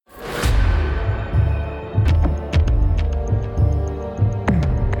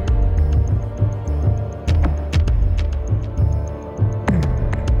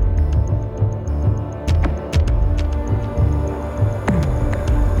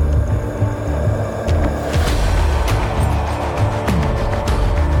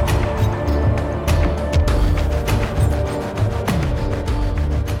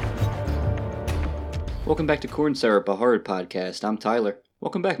Welcome back to Corn Syrup, a horror podcast. I'm Tyler.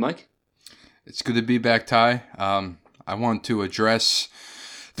 Welcome back, Mike. It's good to be back, Ty. I want to address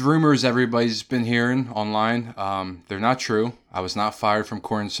the rumors everybody's been hearing online. They're not true. I was not fired from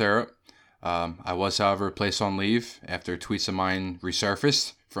Corn Syrup. I was, however, placed on leave after tweets of mine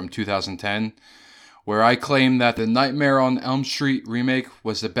resurfaced from 2010, where I claimed that the Nightmare on Elm Street remake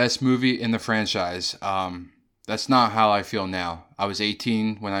was the best movie in the franchise. That's not how I feel now. I was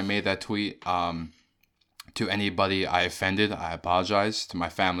 18 when I made that tweet. To anybody I offended, I apologize. To my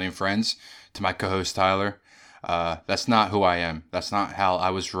family and friends, to my co-host Tyler. That's not who I am. That's not how I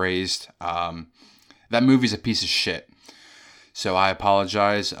was raised. That movie's a piece of shit. So I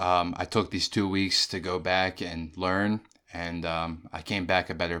apologize. I took these 2 weeks to go back and learn, and I came back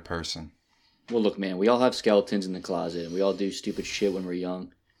a better person. Well, look, man, we all have skeletons in the closet, and we all do stupid shit when we're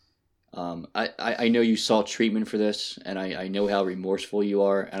young. I know you sought treatment for this, and I know how remorseful you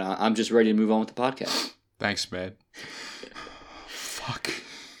are, and I'm just ready to move on with the podcast. Thanks, man. Fuck.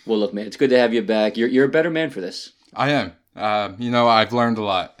 Well, look, man, it's good to have you back. You're a better man for this. I am. I've learned a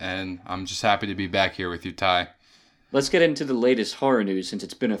lot, and I'm just happy to be back here with you, Ty. Let's get into the latest horror news since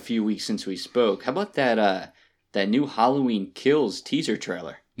it's been a few weeks since we spoke. How about that new Halloween Kills teaser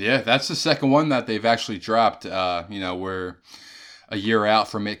trailer? Yeah, that's the second one that they've actually dropped. We're a year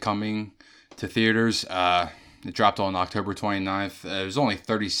out from it coming to theaters. It dropped on October 29th. It was only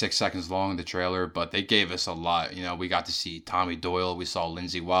 36 seconds long, the trailer, but they gave us a lot. We got to see Tommy Doyle. We saw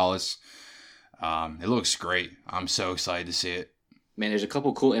Lindsay Wallace. It looks great. I'm so excited to see it. Man, there's a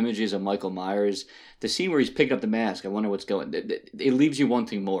couple cool images of Michael Myers. The scene where he's picking up the mask, I wonder what's going... It leaves you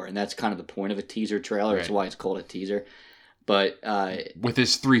wanting more, and that's kind of the point of a teaser trailer. Right. That's why it's called a teaser. But... with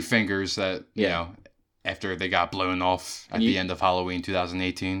his three fingers that, after they got blown off at the end of Halloween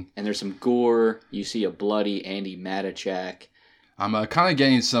 2018. And there's some gore. You see a bloody Andy Matichak. I'm kind of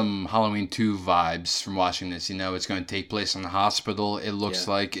getting some Halloween 2 vibes from watching this. It's going to take place in the hospital. It looks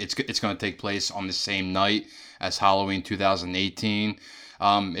like it's going to take place on the same night as Halloween 2018.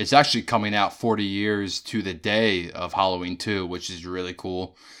 It's actually coming out 40 years to the day of Halloween 2, which is really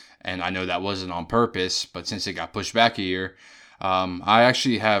cool. And I know that wasn't on purpose, but since it got pushed back a year, I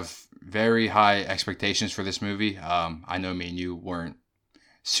actually have very high expectations for this movie. I know me and you weren't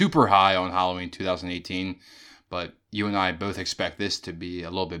super high on Halloween 2018, but you and I both expect this to be a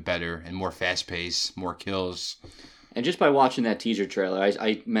little bit better and more fast-paced, more kills. And just by watching that teaser trailer,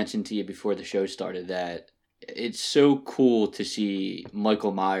 I mentioned to you before the show started that it's so cool to see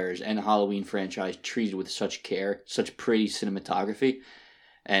Michael Myers and the Halloween franchise treated with such care, such pretty cinematography.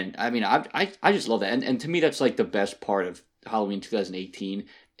 And I mean, I just love that. And to me, that's like the best part of Halloween 2018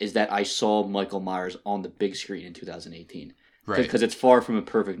 is that I saw Michael Myers on the big screen in 2018. Right. Because it's far from a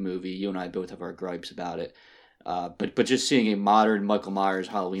perfect movie. You and I both have our gripes about it. But just seeing a modern Michael Myers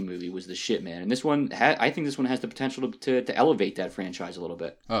Halloween movie was the shit, man. And this one, I think this one has the potential to elevate that franchise a little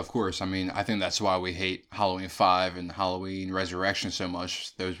bit. Oh, of course. I mean, I think that's why we hate Halloween 5 and Halloween Resurrection so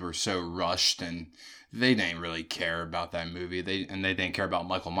much. Those were so rushed, and they didn't really care about that movie. They didn't care about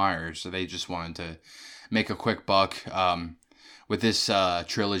Michael Myers, so they just wanted to make a quick buck. With this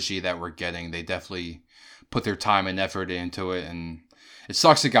trilogy that we're getting, they definitely put their time and effort into it, and it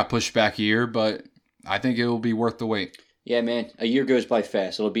sucks it got pushed back a year, but I think it will be worth the wait. Yeah, man, a year goes by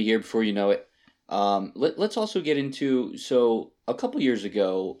fast. It'll be here before you know it. Let's also get into, so a couple years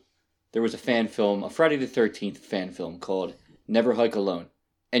ago, there was a fan film, a Friday the 13th fan film called Never Hike Alone.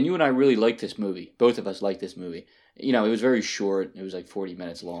 And you and I really liked this movie. Both of us liked this movie. It was very short. It was like 40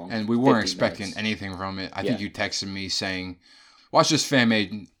 minutes long. And we weren't expecting anything from it. I think you texted me saying, watch this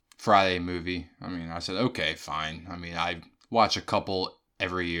fan-made Friday movie. I mean, I said, okay, fine. I mean, I watch a couple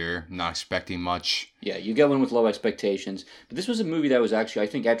every year, not expecting much. Yeah, you get one with low expectations. But this was a movie that was actually, I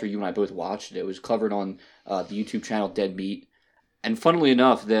think after you and I both watched it, it was covered on the YouTube channel Dead Meat. And funnily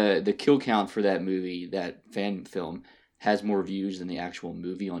enough, the kill count for that movie, that fan film, has more views than the actual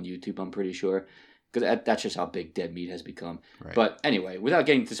movie on YouTube, I'm pretty sure. Because that's just how big Dead Meat has become. Right. But anyway, without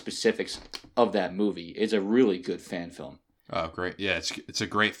getting to specifics of that movie, it's a really good fan film. Oh, great. Yeah, it's a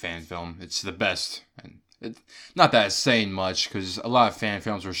great fan film. It's the best. And not that it's saying much, because a lot of fan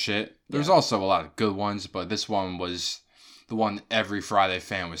films are shit. There's also a lot of good ones, but this one was the one every Friday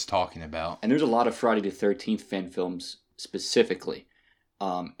fan was talking about. And there's a lot of Friday the 13th fan films specifically.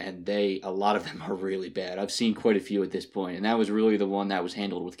 And a lot of them are really bad. I've seen quite a few at this point, and that was really the one that was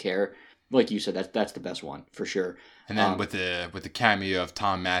handled with care. Like you said, that's the best one for sure. And then with the cameo of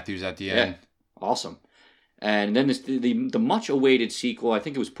Tom Matthews at the end, awesome. And then the much awaited sequel. I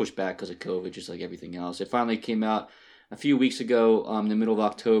think it was pushed back because of COVID, just like everything else. It finally came out a few weeks ago, in the middle of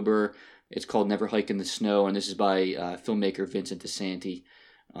October. It's called Never Hike in the Snow, and this is by filmmaker Vincent DiSanti.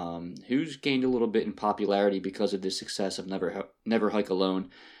 who's gained a little bit in popularity because of the success of Never Hike Alone.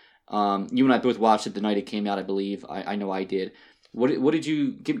 You and I both watched it the night it came out, I believe. I know I did. What did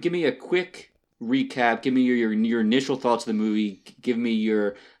you give me a quick recap? Give me your initial thoughts of the movie. Give me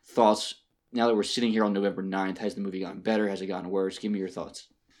your thoughts now that we're sitting here on November 9th. Has the movie gotten better? Has it gotten worse? Give me your thoughts.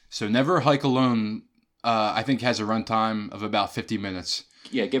 So Never Hike Alone, I think has a runtime of about 50 minutes.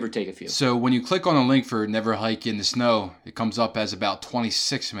 Yeah, give or take a few. So when you click on a link for Never Hike in the Snow, it comes up as about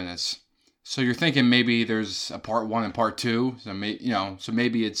 26 minutes. So you're thinking maybe there's a part 1 and part 2. So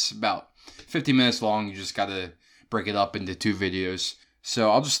maybe it's about 50 minutes long. You just got to break it up into 2 videos.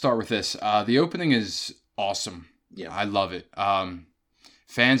 So I'll just start with this. The opening is awesome. Yeah, I love it.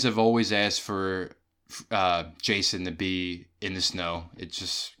 Fans have always asked for Jason to be in the snow. It's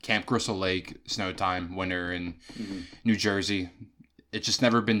just Camp Crystal Lake, snow time, winter in New Jersey. It's just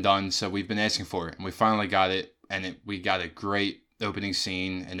never been done, so we've been asking for it, and we finally got it. And we got a great opening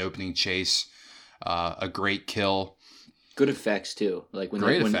scene, an opening chase, a great kill. Good effects too. Like when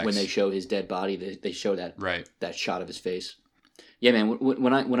they show his dead body, they show that shot of his face. Yeah, man.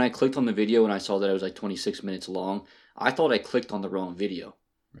 When I clicked on the video and I saw that it was like 26 minutes long, I thought I clicked on the wrong video.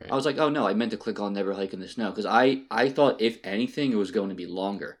 Right. I was like, oh no, I meant to click on Never Hike in the Snow because I thought if anything it was going to be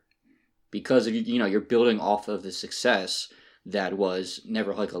longer because you're building off of the success that was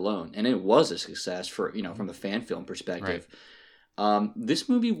Never Hike Alone, and it was a success for from a fan film perspective. Right. This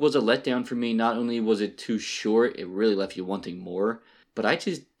movie was a letdown for me. Not only was it too short, it really left you wanting more. But I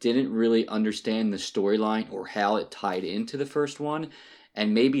just didn't really understand the storyline or how it tied into the first one,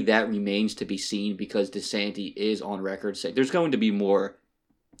 and maybe that remains to be seen because DeSantis is on record saying there's going to be more.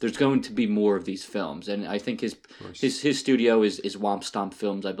 There's going to be more of these films, and I think his studio is Womp Stomp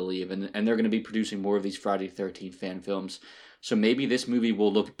Films, I believe, and they're going to be producing more of these Friday the 13th fan films. So maybe this movie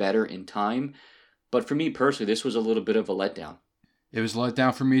will look better in time, but for me personally, this was a little bit of a letdown. It was a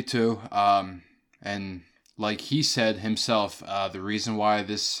letdown for me too, and like he said himself, the reason why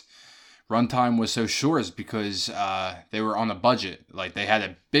this runtime was so short is because they were on a budget. Like they had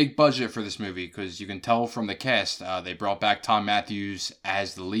a big budget for this movie because you can tell from the cast. They brought back Tom Matthews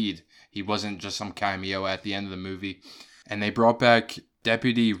as the lead. He wasn't just some cameo at the end of the movie. And they brought back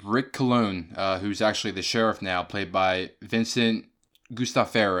Deputy Rick Colon, who's actually the sheriff now, played by Vincent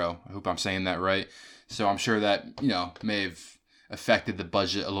Gustafaro. I hope I'm saying that right. So I'm sure that, may have affected the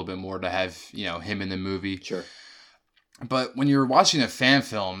budget a little bit more to have, him in the movie. Sure. But when you're watching a fan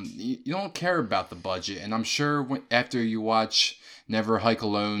film, you don't care about the budget. And I'm sure after you watch Never Hike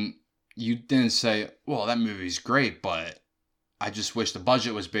Alone, you didn't say, well, that movie's great, but I just wish the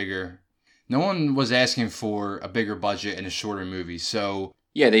budget was bigger. No one was asking for a bigger budget in a shorter movie, so...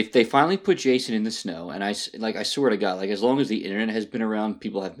 Yeah, they finally put Jason in the snow, and I swear to God, as long as the internet has been around,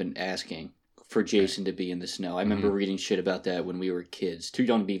 people have been asking for Jason to be in the snow. I remember reading shit about that when we were kids, too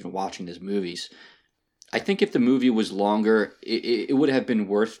young to be even watching these movies. I think if the movie was longer, it would have been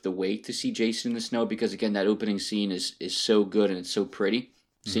worth the wait to see Jason in the snow because, again, that opening scene is so good and it's so pretty.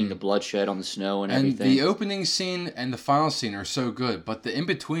 Seeing the bloodshed on the snow and everything. And the opening scene and the final scene are so good, but the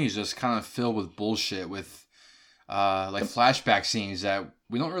in-between is just kind of filled with bullshit with flashback scenes that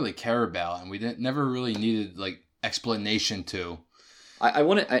we don't really care about and we never really needed explanation to. I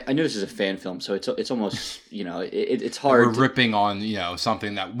know this is a fan film, so it's almost it's hard. We're ripping on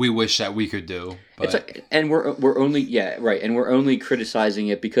something that we wish that we could do, but and we're only criticizing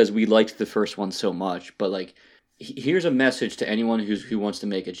it because we liked the first one so much. But here's a message to anyone who wants to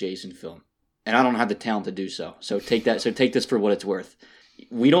make a Jason film, and I don't have the talent to do so. So take this for what it's worth.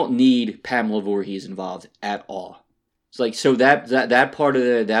 We don't need Pamela Voorhees involved at all. So that part of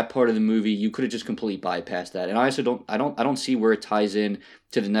the movie, you could have just completely bypassed that. And I also don't see where it ties in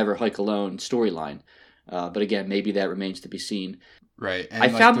to the Never Hike Alone storyline. But again, maybe that remains to be seen. Right. And I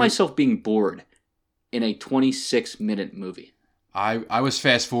found myself being bored in a 26-minute movie. I was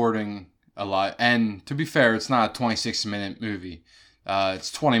fast forwarding a lot, and to be fair, it's not a 26-minute movie.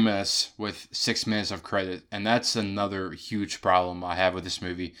 It's 20 minutes with 6 minutes of credit, and that's another huge problem I have with this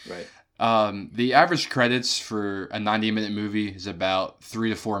movie. Right. The average credits for a 90-minute movie is about 3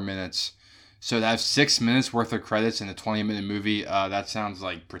 to 4 minutes. So to have 6 minutes worth of credits in a 20-minute movie, that sounds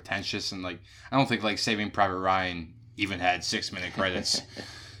pretentious, and I don't think Saving Private Ryan even had 6-minute credits.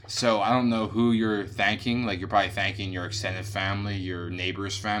 So I don't know who you're thanking. You're probably thanking your extended family, your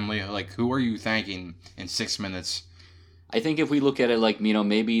neighbor's family. Who are you thanking in 6 minutes? I think if we look at it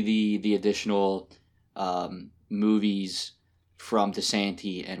maybe the additional movies from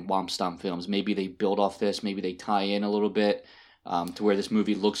DeSantis and Womp Stomp Films, maybe they build off this, maybe they tie in a little bit to where this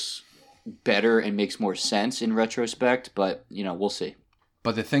movie looks better and makes more sense in retrospect, but we'll see.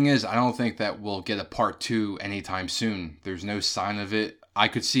 But the thing is, I don't think that we'll get a part 2 anytime soon. There's no sign of it. I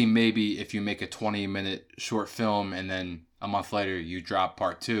could see maybe if you make a 20-minute short film and then a month later you drop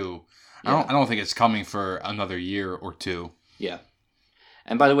part 2. Yeah. I don't think it's coming for another year or 2. Yeah.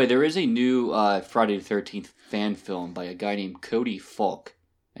 And by the way, there is a new Friday the 13th fan film by a guy named Cody Falk,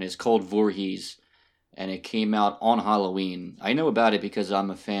 and it's called Voorhees, and it came out on Halloween. I know about it because I'm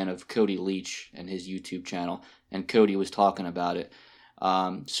a fan of Cody Leach and his YouTube channel, and Cody was talking about it.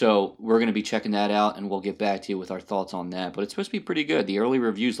 So we're going to be checking that out, and we'll get back to you with our thoughts on that. But it's supposed to be pretty good. The early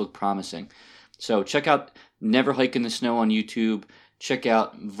reviews look promising. So check out Never Hike in the Snow on YouTube. Check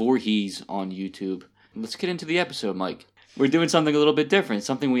out Voorhees on YouTube. Let's get into the episode, Mike. We're doing something a little bit different,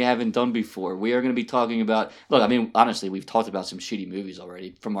 something we haven't done before. We are going to be talking about... Look, I mean, honestly, we've talked about some shitty movies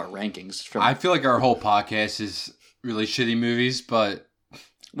already from our rankings. I feel like our whole podcast is really shitty movies, but...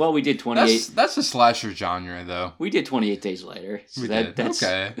 Well, we did 28... That's a slasher genre, though. We did 28 Days Later. So that's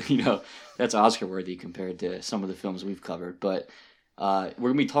okay. That's Oscar-worthy compared to some of the films we've covered. But we're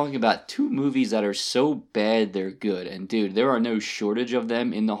going to be talking about 2 movies that are so bad they're good. And, dude, there are no shortage of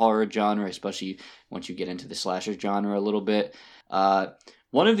them in the horror genre, especially once you get into the slasher genre a little bit.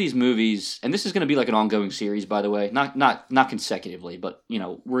 One of these movies, and this is going to be like an ongoing series, by the way, not consecutively, but,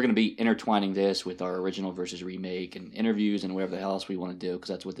 we're going to be intertwining this with our original versus remake and interviews and whatever the hell else we want to do, because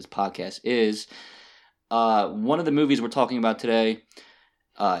that's what this podcast is. One of the movies we're talking about today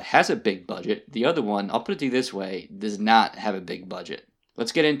has a big budget. The other one, I'll put it to you this way, does not have a big budget.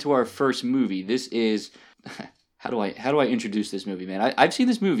 Let's get into our first movie. This is... How do I introduce this movie, man? I've seen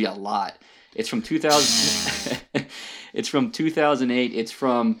this movie a lot. It's from 2000. It's from 2008. It's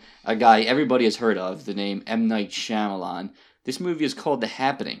from a guy everybody has heard of, the name M. Night Shyamalan. This movie is called The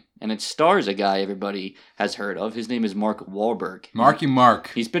Happening, and it stars a guy everybody has heard of. His name is Mark Wahlberg. Marky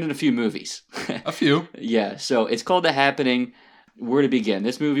Mark. He's been in a few movies. A few. Yeah, so it's called The Happening. Where to begin?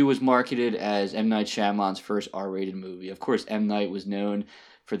 This movie was marketed as M. Night Shyamalan's first R-rated movie. Of course, M. Night was known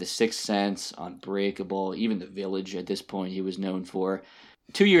for The Sixth Sense, Unbreakable, even The Village at this point he was known for.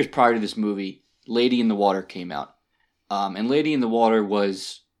 2 years prior to this movie, Lady in the Water came out. And Lady in the Water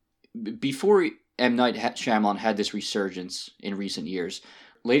was, before M. Night Shyamalan had this resurgence in recent years,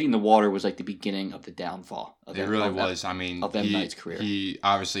 Lady in the Water was like the beginning of the downfall. It really was. I mean, of M. Night's career. He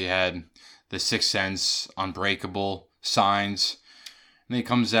obviously had The Sixth Sense, Unbreakable, Signs, and then he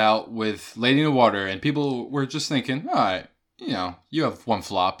comes out with Lady in the Water, and people were just thinking, all right, you have one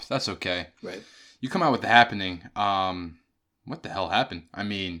flop. That's okay. Right. You come out with The Happening. What the hell happened? I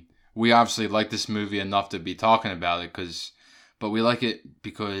mean, we obviously like this movie enough to be talking about it, but we like it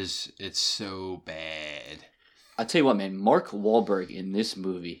because it's so bad. I'll tell you what, man. Mark Wahlberg in this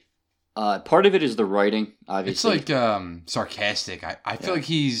movie, part of it is the writing, obviously. It's like sarcastic. I feel like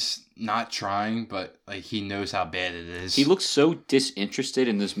he's not trying, but like he knows how bad it is. He looks so disinterested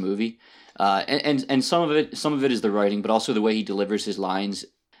in this movie. And some of it is the writing, but also the way he delivers his lines.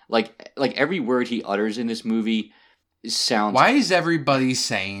 Like every word he utters in this movie sounds... Why is everybody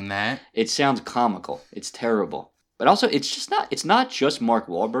saying that? It sounds comical. It's terrible. But also, it's not just Mark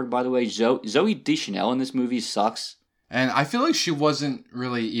Wahlberg, by the way. Zoe Deschanel in this movie sucks. And I feel like she wasn't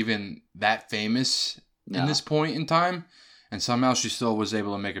really even that famous in this point in time. And somehow she still was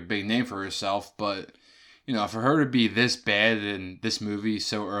able to make a big name for herself. But, for her to be this bad in this movie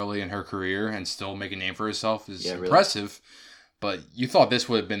so early in her career and still make a name for herself is impressive. Really. But you thought this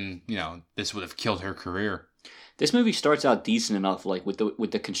would have been, this would have killed her career. This movie starts out decent enough, like with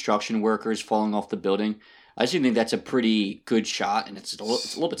the construction workers falling off the building. I actually think that's a pretty good shot, and it's a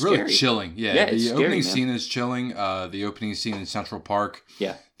little bit scary. Really chilling, yeah. Yeah, the scary, opening man. scene is chilling. The opening scene in Central Park.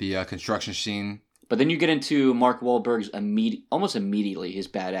 Yeah. The construction scene. But then you get into Mark Wahlberg's almost immediately his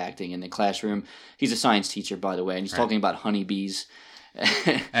bad acting in the classroom. He's a science teacher, by the way, and he's talking about honeybees.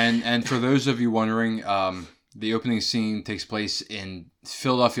 and for those of you wondering, the opening scene takes place in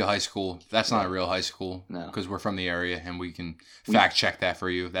Philadelphia High School. That's not a real high school. No. Because we're from the area and we can fact check that for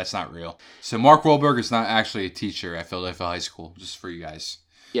you. That's not real. So Mark Wahlberg is not actually a teacher at Philadelphia High School, just for you guys.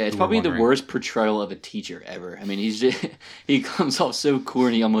 Yeah, it's probably the worst portrayal of a teacher ever. I mean, he comes off so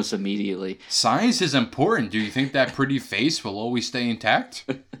corny almost immediately. Science is important. Do you think that pretty face will always stay intact?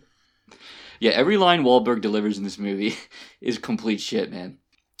 Yeah, every line Wahlberg delivers in this movie is complete shit, man.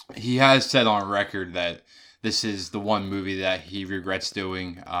 He has said on record that this is the one movie that he regrets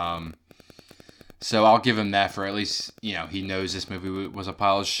doing. So I'll give him that for at least, he knows this movie was a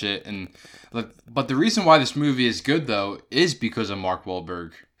pile of shit. But the reason why this movie is good, though, is because of Mark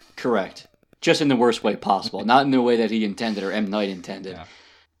Wahlberg. Correct. Just in the worst way possible. Not in the way that he intended or M. Night intended. Yeah.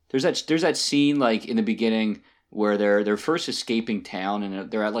 There's that scene, like, in the beginning where they're first escaping town and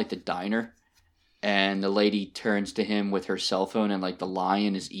they're at, like, the diner. And the lady turns to him with her cell phone and, like, the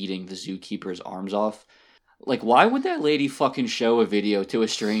lion is eating the zookeeper's arms off. Like, why would that lady fucking show a video to a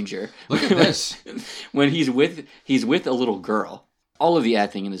stranger? Look at this. When he's with a little girl. All of the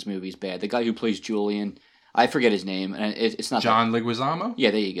acting in this movie is bad. The guy who plays Julian, I forget his name, and it's not John Leguizamo?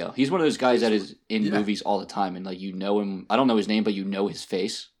 Yeah, there you go. He's one of those guys that is in movies all the time, and like you know him. I don't know his name, but you know his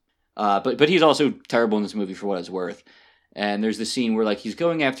face. But he's also terrible in this movie for what it's worth. And there's the scene where like he's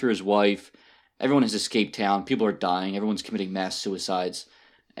going after his wife. Everyone has escaped town. People are dying. Everyone's committing mass suicides,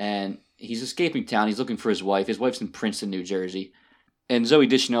 and he's escaping town. He's looking for his wife. His wife's in Princeton, New Jersey. And Zoe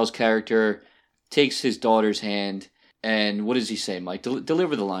Deschanel's character takes his daughter's hand. And what does he say, Mike?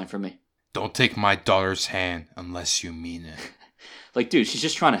 Deliver the line for me. Don't take my daughter's hand unless you mean it. Like, dude, she's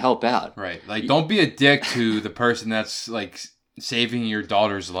just trying to help out. Right. Like, don't be a dick to the person that's, like, saving your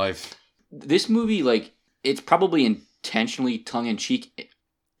daughter's life. This movie, like, it's probably intentionally tongue-in-cheek,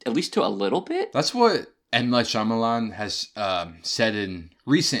 at least to a little bit. That's what M. Night Shyamalan has said in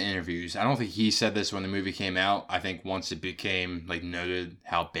recent interviews. I don't think he said this when the movie came out. I think once it became like noted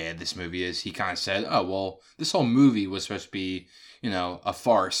how bad this movie is, he kind of said, "Oh well, this whole movie was supposed to be, a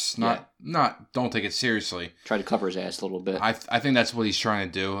farce. Not don't take it seriously." Try to cover his ass a little bit. I think that's what he's trying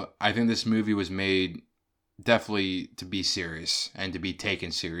to do. I think this movie was made definitely to be serious and to be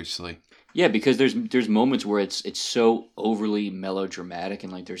taken seriously. Yeah, because there's moments where it's so overly melodramatic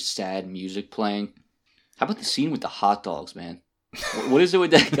and like there's sad music playing. How about the scene with the hot dogs, man? What is it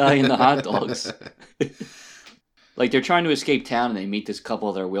with that guy and the hot dogs? Like they're trying to escape town and they meet this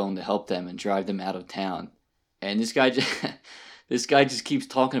couple that are willing to help them and drive them out of town. And this guy just keeps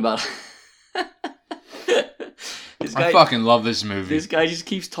talking about. I fucking love this movie. This guy just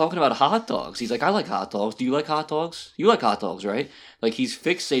keeps talking about hot dogs. He's like, I like hot dogs. Do you like hot dogs? You like hot dogs, right? Like, he's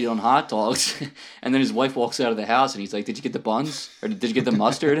fixated on hot dogs. And then his wife walks out of the house and he's like, did you get the buns? Or did you get the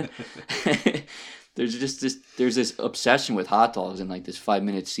mustard? There's this obsession with hot dogs in like this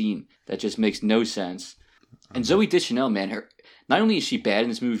 5-minute scene that just makes no sense. And Zoe Deschanel, man, not only is she bad in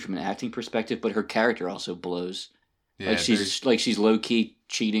this movie from an acting perspective, but her character also blows. Yeah, she's low key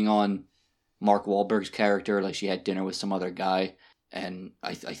cheating on Mark Wahlberg's character, like she had dinner with some other guy, and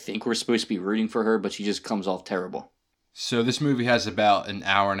I think we're supposed to be rooting for her, but she just comes off terrible. So this movie has about an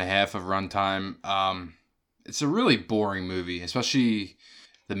hour and a half of runtime. It's a really boring movie, especially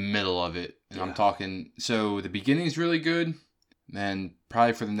the middle of it. And I'm talking, so the beginning's really good, and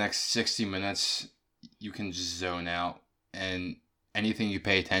probably for the next 60 minutes, you can just zone out, and anything you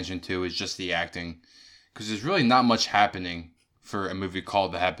pay attention to is just the acting, because there's really not much happening for a movie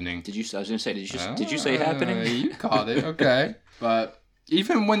called The Happening. I was going to say, did you say Happening? You called it, okay. But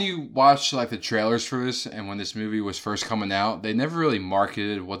even when you watch like the trailers for this, and when this movie was first coming out, they never really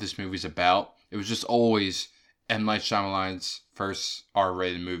marketed what this movie's about. It was just always M. Night Shyamalan's first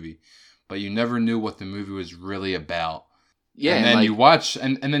R-rated movie. But you never knew what the movie was really about. Yeah, and then you watch,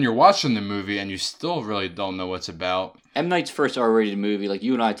 and then you're watching the movie, and you still really don't know what it's about. M. Night's first R-rated movie, like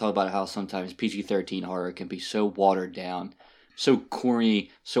you and I talk about how sometimes PG-13 horror can be so watered down, so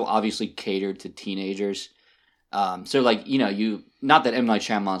corny, so obviously catered to teenagers. So like, not that M. Night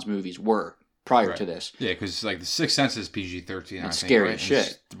Shyamalan's movies were prior to this. Yeah, because like The Sixth Sense is PG-13. It's scary as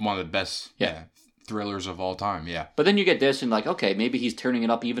shit. It's one of the best thrillers of all time, yeah. But then you get this and like, okay, maybe he's turning it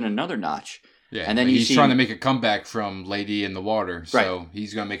up even another notch. Yeah, and then he's trying to make a comeback from Lady in the Water. So right.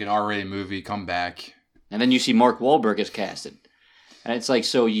 He's going to make an R-rated movie, come back. And then you see Mark Wahlberg is casted. And it's like,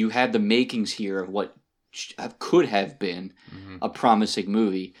 so you have the makings here of what could have been a promising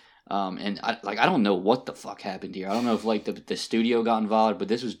movie. And I don't know what the fuck happened here. I don't know if like the studio got involved, but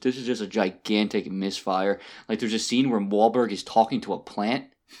this is just a gigantic misfire. Like there's a scene where Wahlberg is talking to a plant,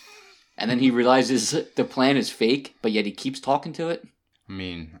 and then he realizes the plant is fake, but yet he keeps talking to it. I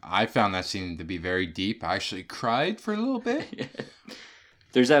mean, I found that scene to be very deep. I actually cried for a little bit. Yeah.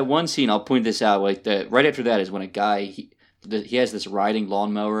 There's that one scene, I'll point this out, like right after that is when a guy, he has this riding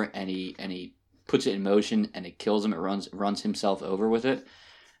lawnmower and he puts it in motion and it kills him. It runs himself over with it.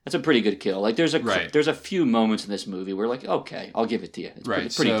 That's a pretty good kill. Like there's a few moments in this movie where like, okay, I'll give it to you.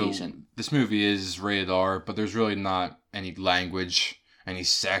 It's pretty decent. This movie is rated R, but there's really not any language, any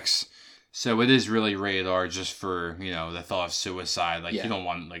sex. So it is really rated R just for, the thought of suicide. Like, you don't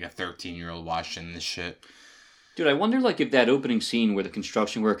want, like, a 13-year-old watching this shit. Dude, I wonder, like, if that opening scene where the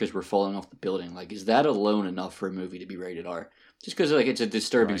construction workers were falling off the building, like, is that alone enough for a movie to be rated R? Just because, like, it's a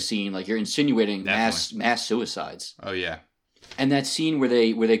disturbing scene. Like, you're insinuating mass suicides. Oh, yeah. And that scene where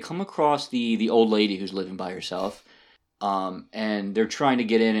they come across the old lady who's living by herself, and they're trying to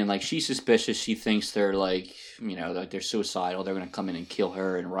get in, and, like, she's suspicious. She thinks they're, like, like they're suicidal. They're going to come in and kill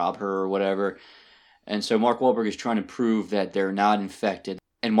her and rob her or whatever. And so Mark Wahlberg is trying to prove that they're not infected.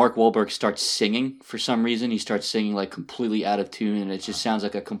 And Mark Wahlberg starts singing for some reason. He starts singing, like, completely out of tune, and it just sounds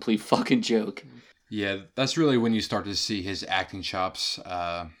like a complete fucking joke. Yeah, that's really when you start to see his acting chops.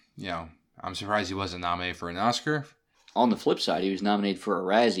 I'm surprised he wasn't nominated for an Oscar. On the flip side, he was nominated for a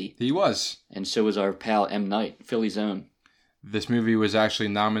Razzie. He was. And so was our pal M. Night, Philly's own. This movie was actually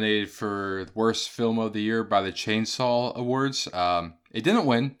nominated for Worst Film of the Year by the Chainsaw Awards. It didn't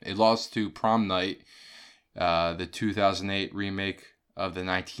win. It lost to Prom Night, the 2008 remake of the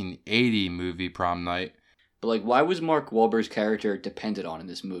 1980 movie Prom Night. But, like, why was Mark Wahlberg's character depended on in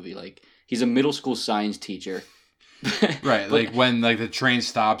this movie? Like, he's a middle school science teacher. Right, like when the train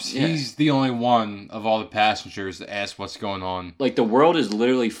stops, he's the only one of all the passengers that asks what's going on. Like, the world is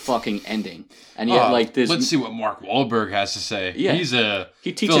literally fucking ending, and yet this. Let's see what Mark Wahlberg has to say. Yeah, he's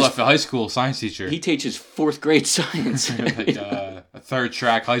he teaches Philadelphia high school science teacher. He teaches 4th grade science, a third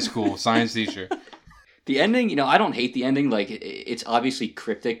track high school science teacher. The ending, I don't hate the ending. Like, it's obviously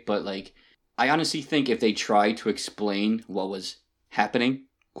cryptic, but like, I honestly think if they tried to explain what was happening,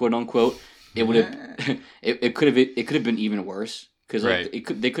 quote unquote. It would have. It could have been even worse because they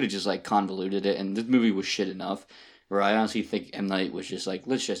could have just like convoluted it, and this movie was shit enough. Where I honestly think M. Night was just like,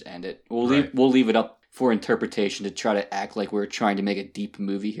 let's just end it. We'll leave it up for interpretation to try to act like we're trying to make a deep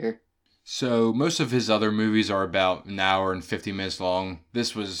movie here. So most of his other movies are about an hour and 50 minutes long.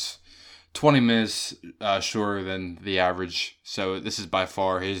 This was 20 minutes shorter than the average. So this is by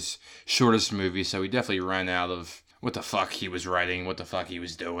far his shortest movie. So he definitely ran out of what the fuck he was writing, what the fuck he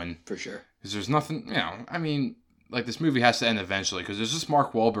was doing. For sure. Because there's nothing, this movie has to end eventually. Because there's just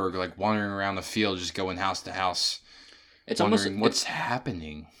Mark Wahlberg, like, wandering around the field, just going house to house. It's wondering what's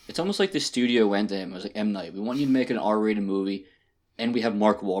happening. It's almost like the studio went to him. It was like, M. Night, we want you to make an R-rated movie, and we have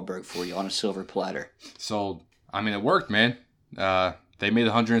Mark Wahlberg for you on a silver platter. So, it worked, man. They made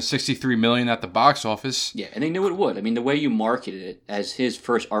 $163 million at the box office. Yeah, and they knew it would. The way you marketed it as his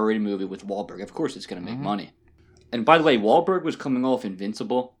first R-rated movie with Wahlberg, of course it's going to make money. And by the way, Wahlberg was coming off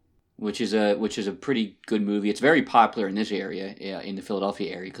Invincible, which is a pretty good movie. It's very popular in this area, in the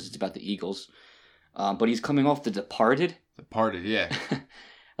Philadelphia area, because it's about the Eagles. But he's coming off The Departed. Departed, yeah.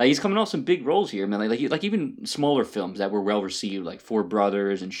 Like, he's coming off some big roles here, man. Like even smaller films that were well received, like Four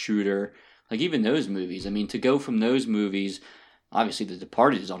Brothers and Shooter. Like, even those movies. To go from those movies, obviously The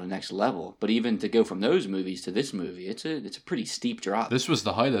Departed is on the next level. But even to go from those movies to this movie, it's a pretty steep drop. This was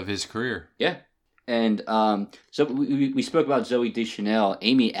the height of his career. Yeah. And so we spoke about Zooey Deschanel.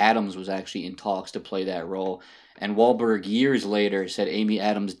 Amy Adams was actually in talks to play that role. And Wahlberg, years later, said Amy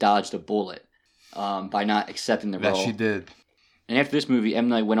Adams dodged a bullet by not accepting the role. That she did. And after this movie, M.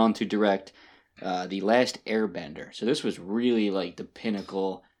 Night went on to direct The Last Airbender. So this was really like the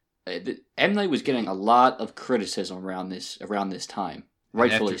pinnacle. M. Night was getting a lot of criticism around this time.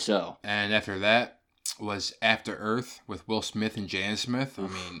 Rightfully so. And after that was After Earth with Will Smith and Jaden Smith.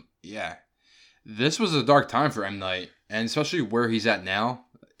 Yeah. This was a dark time for M. Night, and especially where he's at now,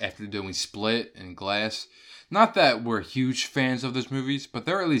 after doing Split and Glass. Not that we're huge fans of those movies, but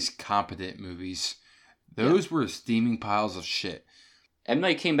they're at least competent movies. Those were steaming piles of shit. M.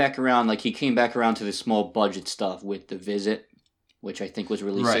 Night came back around, to the small budget stuff with The Visit, which I think was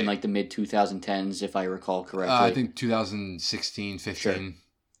released in like the mid-2010s, if I recall correctly. I think 2016, 15. Sure.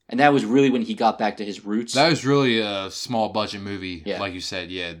 And that was really when he got back to his roots. That was really a small budget movie, like you said.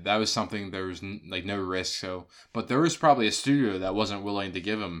 Yeah, that was something, there was like no risk. So, but there was probably a studio that wasn't willing to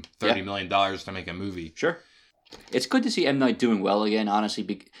give him $30 million to make a movie. Sure. It's good to see M. Night doing well again,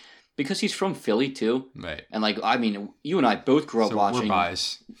 honestly, because he's from Philly too. Right. And you and I both grew up watching. We're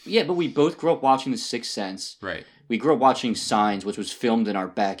biased. Yeah, but we both grew up watching The Sixth Sense. Right. We grew up watching Signs, which was filmed in our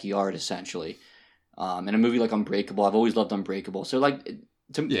backyard, essentially. And a movie like Unbreakable. I've always loved Unbreakable. So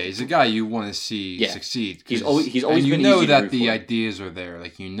he's a guy you want to see succeed. He's always and been you know easy to that root the for. ideas are there.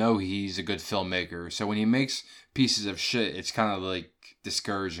 Like, he's a good filmmaker. So when he makes pieces of shit, it's kind of like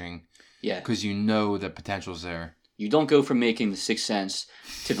discouraging. Yeah. Because the potential's there. You don't go from making The Sixth Sense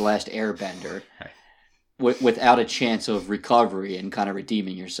to The Last Airbender without a chance of recovery and kind of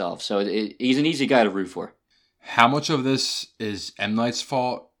redeeming yourself. So he's an easy guy to root for. How much of this is M. Night's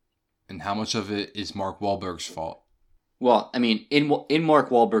fault, and how much of it is Mark Wahlberg's fault? Well, in Mark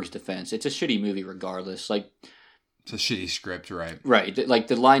Wahlberg's defense, it's a shitty movie regardless. It's a shitty script, right? Right. Like,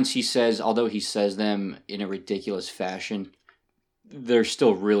 the lines he says, although he says them in a ridiculous fashion, they're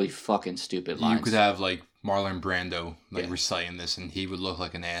still really fucking stupid lines. You could have, like, Marlon Brando reciting this, and he would look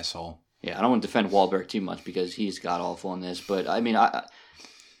like an asshole. Yeah, I don't want to defend Wahlberg too much because he's god-awful in this, but,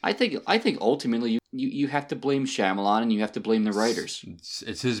 I think ultimately you have to blame Shyamalan and you have to blame the writers.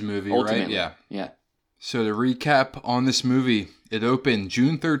 It's his movie, ultimately, right? Yeah. So to recap on this movie, it opened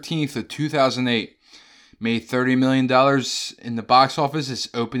June 13th of 2008. Made $30 million in the box office its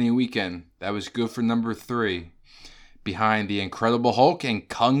opening weekend. That was good for number 3. behind The Incredible Hulk and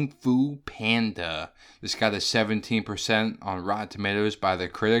Kung Fu Panda. This got a 17% on Rotten Tomatoes by the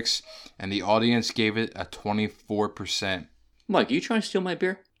critics, and the audience gave it a 24%. Mike, are you trying to steal my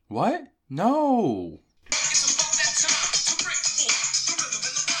beer? What? No.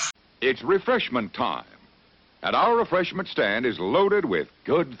 It's refreshment time, and our refreshment stand is loaded with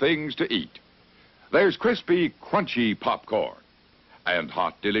good things to eat. There's crispy, crunchy popcorn and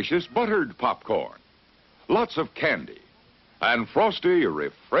hot, delicious buttered popcorn. Lots of candy and frosty,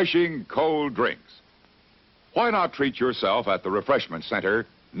 refreshing cold drinks. Why not treat yourself at the Refreshment Center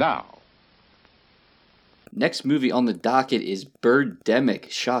now? Next movie on the docket is Birdemic,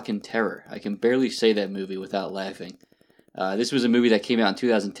 Shock and Terror. I can barely say that movie without laughing. This was a movie that came out in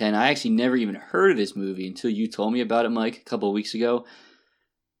 2010. I actually never even heard of this movie until you told me about it, Mike, a couple of weeks ago.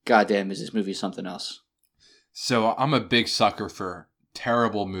 Goddamn, is this movie something else? So I'm a big sucker for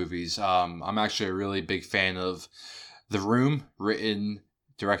terrible movies. I'm actually a really big fan of The Room, written,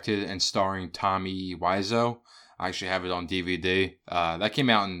 directed, and starring Tommy Wiseau. I actually have it on DVD. That came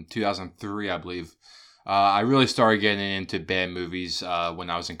out in 2003, I believe. I really started getting into bad movies when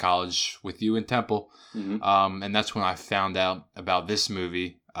I was in college with you in Temple. Mm-hmm. And that's when I found out about this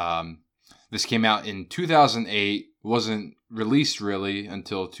movie. This came out in 2008. Wasn't released really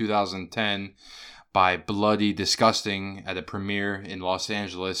until 2010 by Bloody Disgusting at a premiere in Los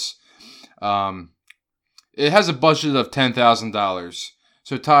Angeles. It has a budget of $10,000.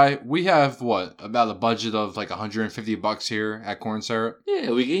 So Ty, we have about a budget of like $150 here at Corn Syrup?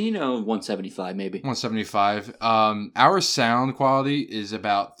 Yeah, we get, $175 maybe. $175. Our sound quality is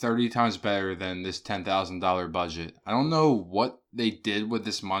about 30 times better than this $10,000 budget. I don't know what they did with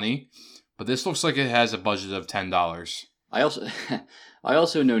this money, but this looks like it has a budget of $10. I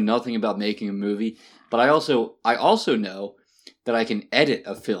also know nothing about making a movie, but I also know that I can edit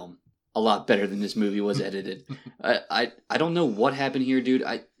a film a lot better than this movie was edited. I don't know what happened here, dude.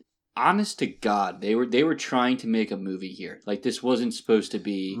 Honest to God, they were trying to make a movie here. Like, this wasn't supposed to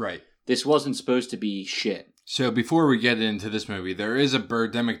be right. This wasn't supposed to be shit. So before we get into this movie, there is a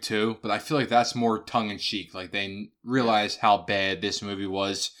Birdemic 2, but I feel like that's more tongue-in-cheek. Like, they realized how bad this movie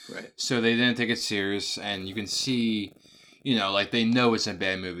was. Right. So they didn't take it serious, and you can see, like, they know it's a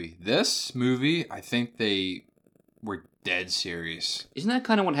bad movie. This movie, I think they were dead serious. Isn't that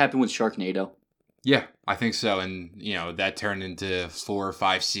kind of what happened with Sharknado? Yeah, I think so. And, that turned into 4 or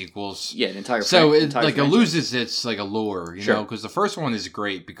 5 sequels. Yeah, an entire So it entire like franchise. It loses its like allure, Sure. because the first one is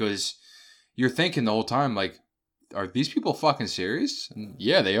great because you're thinking the whole time, like, are these people fucking serious? And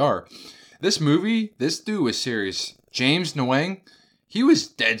yeah, they are. This movie, this dude was serious. James Nguyen, he was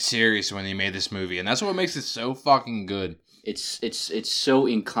dead serious when he made this movie, and that's what makes it so fucking good. It's so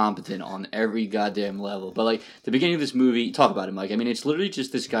incompetent on every goddamn level. But like the beginning of this movie, talk about it, Mike. I mean, it's literally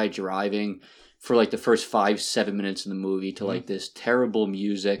just this guy driving for like the first 5-7 minutes of the movie to like this terrible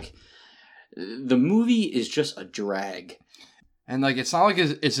music. The movie is just a drag. And like it's not like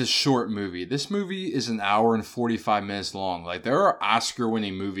it's a short movie. This movie is an hour and 45 minutes long. Like there are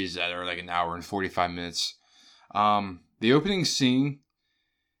Oscar-winning movies that are like an hour and 45 minutes. The opening scene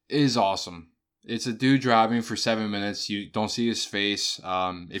is awesome. It's a dude driving for 7 minutes. You don't see his face.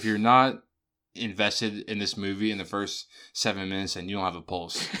 If you're not invested in this movie in the first 7 minutes, then you don't have a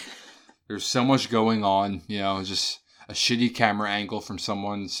pulse. There's so much going on, just a shitty camera angle from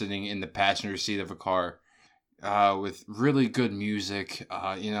someone sitting in the passenger seat of a car with really good music.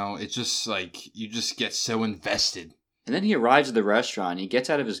 It's just like you just get so invested. And then he arrives at the restaurant, he gets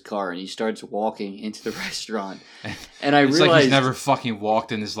out of his car, and he starts walking into the restaurant. And I realized... It's like he's never fucking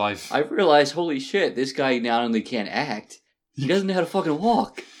walked in his life. I realized, holy shit, this guy not only can't act, he doesn't know how to fucking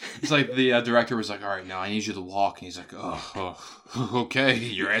walk. It's like the director was like, all right, now I need you to walk. And he's like, oh, okay,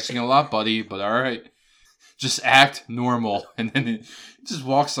 you're asking a lot, buddy, but all right. Just act normal. And then he just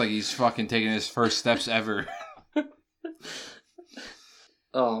walks like he's fucking taking his first steps ever.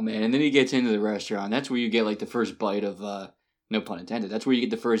 Oh, man. And then he gets into the restaurant. That's where you get, like, the first bite of, no pun intended, that's where you get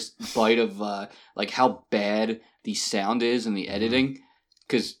the first bite of, like, how bad the sound is and the editing.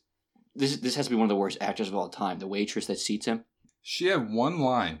 Because this has to be one of the worst actors of all time, the waitress that seats him. She had one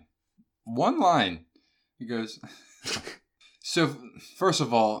line. One line. He goes... So, first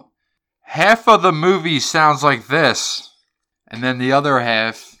of all, half of the movie sounds like this. And then the other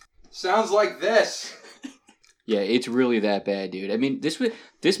half sounds like this. Yeah, it's really that bad, dude. I mean,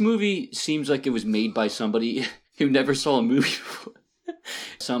 this movie seems like it was made by somebody who never saw a movie before.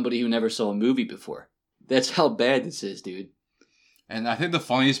 Somebody who never saw a movie before. That's how bad this is, dude. And I think the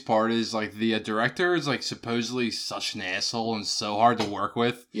funniest part is, like, the director is, like, supposedly such an asshole and so hard to work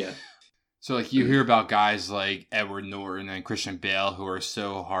with. Yeah. So, like, you hear about guys like Edward Norton and Christian Bale who are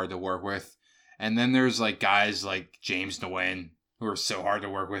so hard to work with. And then there's like guys like James Nguyen who are so hard to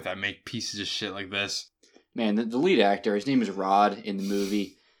work with that make pieces of shit like this. Man, the lead actor, his name is Rod in the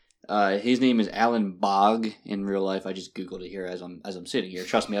movie. His name is Alan Bogg in real life. I just Googled it here as I'm sitting here.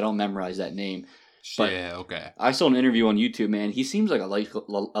 Trust me, I don't memorize that name. But yeah, okay. I saw an interview on YouTube, man. He seems like a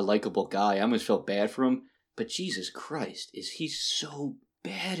likable guy. I almost felt bad for him. But Jesus Christ, is he so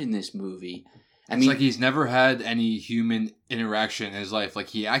bad in this movie? It's like he's never had any human interaction in his life. Like,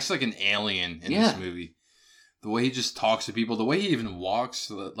 he acts like an alien in this movie. The way he just talks to people, the way he even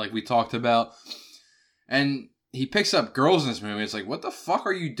walks, like we talked about. And he picks up girls in this movie. It's like, what the fuck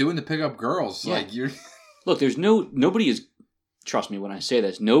are you doing to pick up girls? Yeah. Like, you're... Look, there's nobody is... Trust me when I say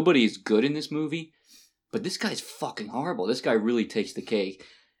this. Nobody is good in this movie. But this guy's fucking horrible. This guy really takes the cake.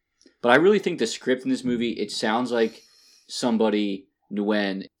 But I really think the script in this movie, it sounds like somebody,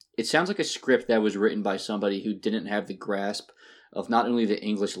 Nguyen... It sounds like a script that was written by somebody who didn't have the grasp of not only the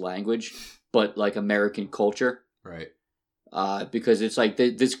English language, but like American culture. Right. Because it's like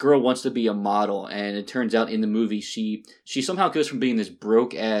this girl wants to be a model, and it turns out in the movie she somehow goes from being this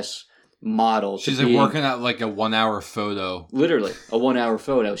broke ass model. She's to like being, working at like a 1 hour photo. Literally a 1 hour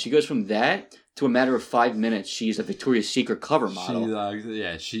photo. She goes from that to a matter of 5 minutes. She's a Victoria's Secret cover model.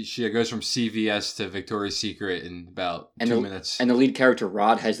 She goes from CVS to Victoria's Secret in about 2 minutes. And the lead character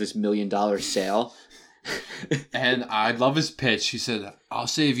Rod has this $1 million sale. And I love his pitch. He said, "I'll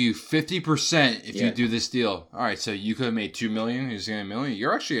save you 50% if you do this deal." All right, so you could have made $2 million. He's getting $1 million.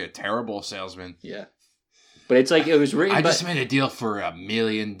 You're actually a terrible salesman. Yeah, but it's like it was written. I just made a deal for $1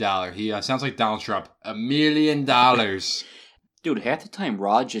 million. He sounds like Donald Trump. $1 million. Dude, half the time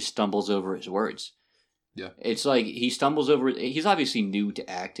Rod just stumbles over his words. Yeah, it's like he stumbles over. He's obviously new to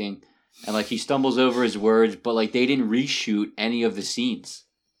acting, and like he stumbles over his words, but like they didn't reshoot any of the scenes.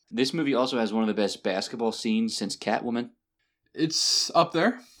 This movie also has one of the best basketball scenes since Catwoman. It's up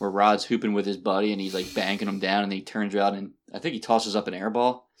there. Where Rod's hooping with his buddy and he's like banking him down and he turns around and I think he tosses up an air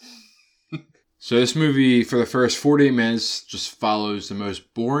ball. So this movie, for the first 48 minutes, just follows the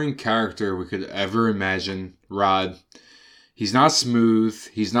most boring character we could ever imagine, Rod. He's not smooth.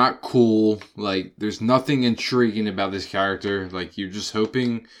 He's not cool. Like, there's nothing intriguing about this character. Like, you're just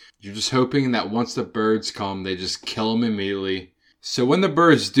hoping that once the birds come, they just kill him immediately. So when the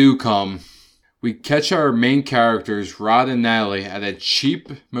birds do come, we catch our main characters, Rod and Natalie, at a cheap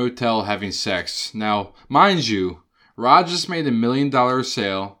motel having sex. Now, mind you, Rod just made $1 million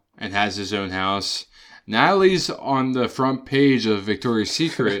sale and has his own house. Natalie's on the front page of Victoria's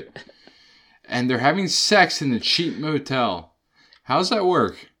Secret, and they're having sex in a cheap motel. How's that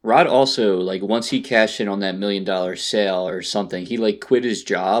work? Rod also, like, once he cashed in on that $1 million sale or something, he, like, quit his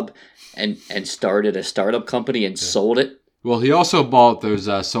job and started a startup company and sold it. Well, he also bought those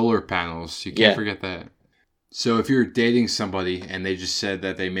solar panels. You can't forget that. So if you're dating somebody and they just said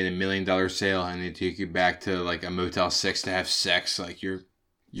that they made $1 million sale and they take you back to like a Motel 6 to have sex, like you're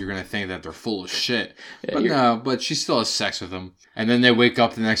gonna think that they're full of shit. Yeah, but no, but she still has sex with them. And then they wake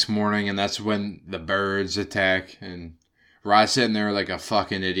up the next morning and that's when the birds attack and Rod's sitting there like a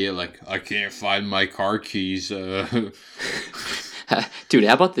fucking idiot, like, I can't find my car keys. Dude,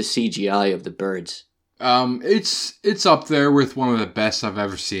 how about the CGI of the birds? It's up there with one of the best I've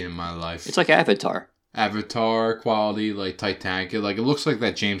ever seen in my life. It's like Avatar. Avatar quality, like Titanic. It looks like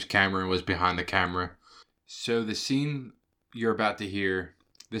that James Cameron was behind the camera. So the scene you're about to hear,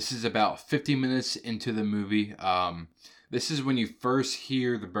 this is about 50 minutes into the movie. This is when you first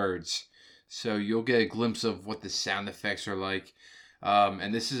hear the birds. So you'll get a glimpse of what the sound effects are like.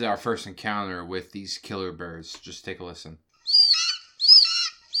 And this is our first encounter with these killer birds. Just take a listen.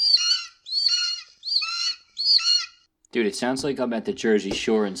 Dude, it sounds like I'm at the Jersey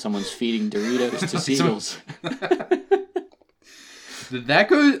Shore and someone's feeding Doritos to seagulls.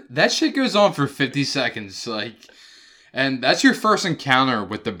 That shit goes on for 50 seconds, like, and that's your first encounter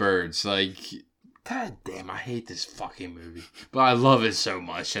with the birds. Like, god damn, I hate this fucking movie, but I love it so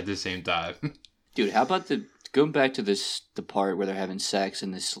much at the same time. Dude, how about going back to the part where they're having sex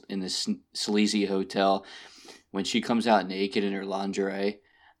in this sleazy hotel when she comes out naked in her lingerie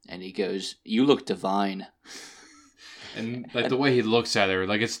and he goes, "You look divine." And like the way he looks at her,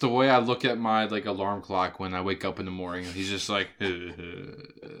 like it's the way I look at my like alarm clock when I wake up in the morning. He's just like,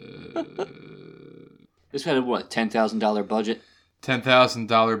 This had a what, $10,000 budget?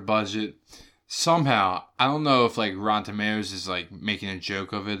 $10,000 budget. Somehow, I don't know if like Rotten Tomatoes is like making a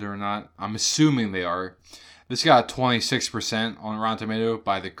joke of it or not. I'm assuming they are. This got 26% on Rotten Tomato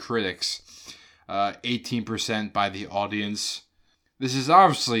by the critics, 18% by the audience. This is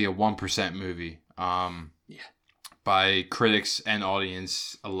obviously a 1% movie. By critics and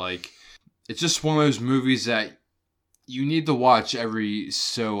audience alike. It's just one of those movies that you need to watch every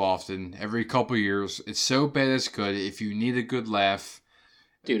so often, every couple years. It's so bad it's good. If you need a good laugh,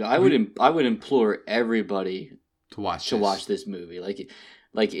 dude, I would implore everybody to watch this movie. Like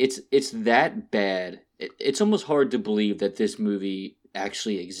it's that bad. It's almost hard to believe that this movie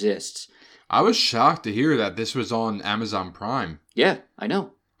actually exists. I was shocked to hear that this was on Amazon Prime. Yeah, I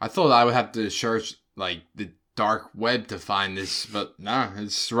know. I thought I would have to search like the dark web to find this, but nah,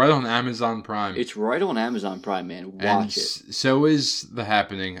 it's right on Amazon Prime. It's right on Amazon Prime, man. Watch it. So is The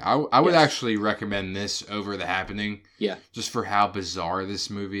Happening. I would actually recommend this over The Happening. Yeah. Just for how bizarre this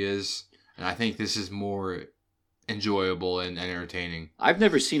movie is. And I think this is more enjoyable and entertaining. I've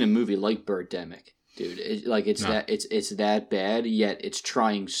never seen a movie like Birdemic, dude. It's that bad, yet it's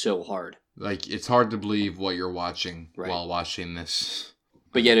trying so hard. Like, it's hard to believe what you're watching while watching this.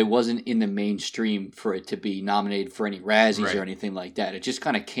 But yet it wasn't in the mainstream for it to be nominated for any Razzies or anything like that. It just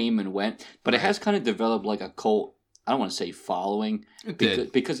kind of came and went. But it has kind of developed like a cult, I don't want to say following.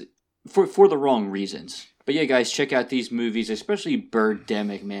 Because for the wrong reasons. But yeah, guys, check out these movies, especially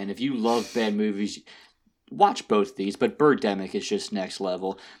Birdemic, man. If you love bad movies, watch both these. But Birdemic is just next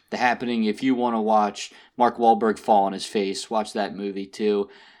level. The Happening, if you want to watch Mark Wahlberg fall on his face, watch that movie too.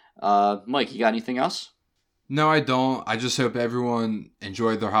 Mike, you got anything else? No, I don't. I just hope everyone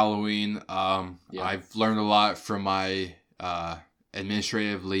enjoyed their Halloween. I've learned a lot from my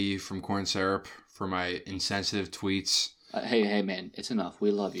administrative leave from Corn Syrup for my insensitive tweets. Hey, man, it's enough.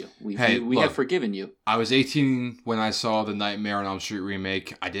 We love you. We look, have forgiven you. I was 18 when I saw the Nightmare on Elm Street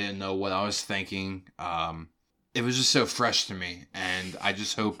remake. I didn't know what I was thinking. It was just so fresh to me, and I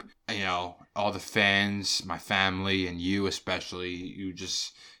just hope, all the fans, my family, and you especially, you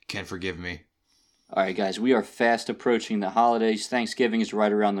just can forgive me. All right, guys, we are fast approaching the holidays. Thanksgiving is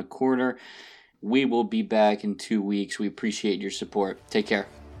right around the corner. We will be back in 2 weeks. We appreciate your support. Take care.